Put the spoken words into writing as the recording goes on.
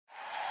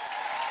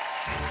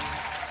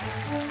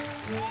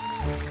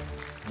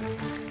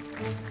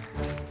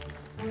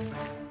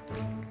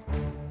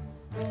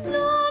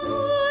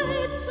L'amour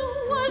est un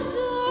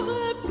oiseau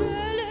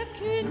rebelle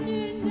que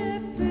nul ne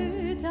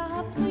peut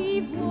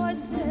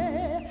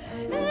apprivoiser.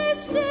 Et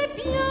c'est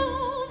bien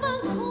en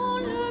vaincant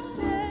le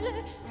bel,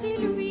 c'est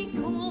lui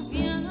qu'on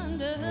vient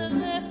de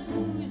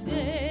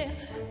refuser.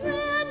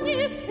 Rien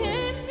ne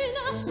fait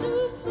à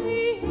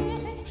souffrir,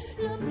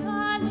 l'un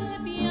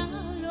parle bien,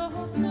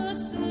 l'autre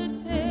se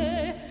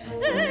tait.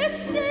 Et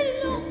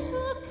c'est l'autre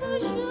que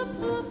je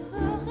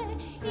préférais,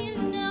 il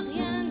n'a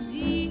rien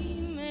dit,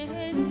 mais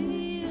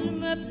il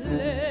me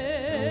plaît.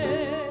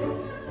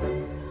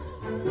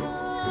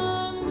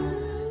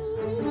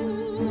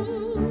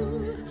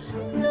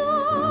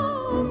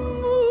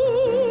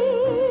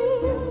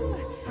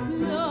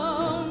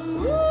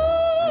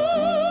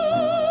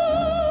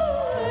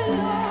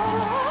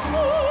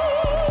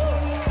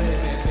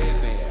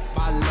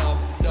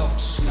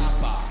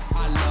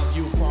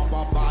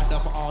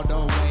 All the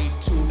way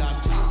to the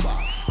top.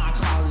 I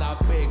call her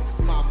Big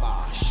Mama,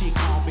 she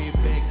call me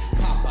Big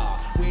Papa.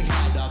 We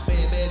had a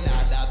baby,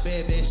 now the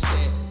baby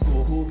said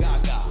goo goo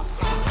gaga.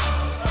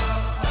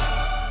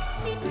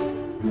 Si tu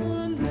ne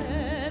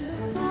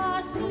m'aimes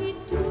pas, si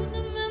tu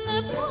ne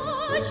m'aimes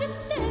pas, je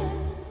t'aime.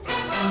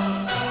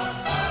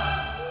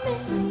 Mais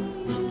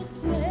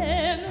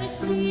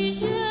si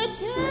je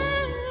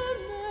t'aime,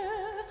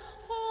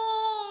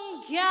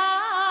 on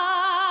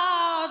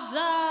garde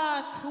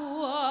à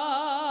toi.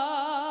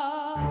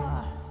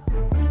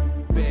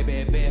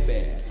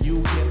 You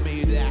give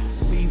me that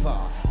fever.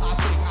 I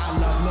think I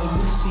love Lil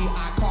Lucy. I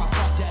caught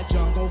that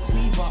jungle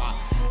fever. I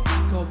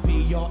could be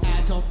your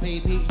Adam,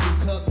 baby. You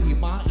could be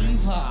my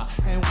Eva.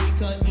 And we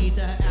could eat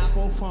the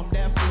apple from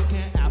that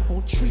freaking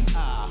apple tree.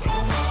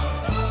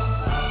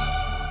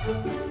 Si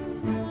tu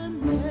ne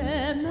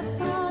m'aimes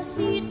pas,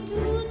 si tu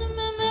ne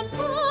m'aimes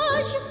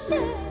pas, je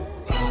t'aime.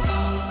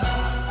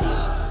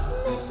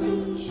 Mais si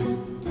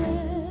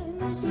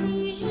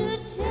je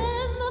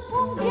t'aime,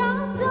 prends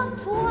garde à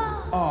toi.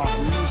 Oh,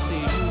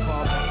 Lucy,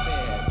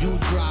 you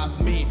drive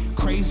me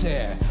crazy.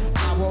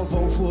 I will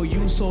vote for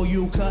you so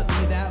you could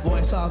be that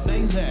voice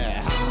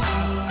amazing.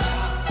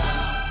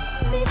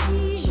 Mais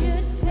si je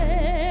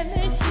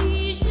t'aime,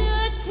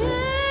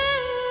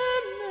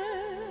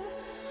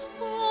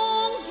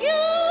 on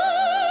garde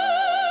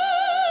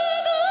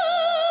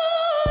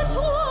à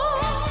toi.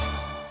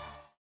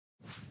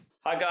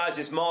 Hi guys,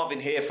 it's Marvin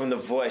here from The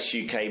Voice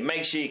UK.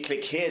 Make sure you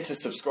click here to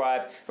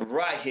subscribe and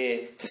right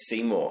here to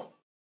see more.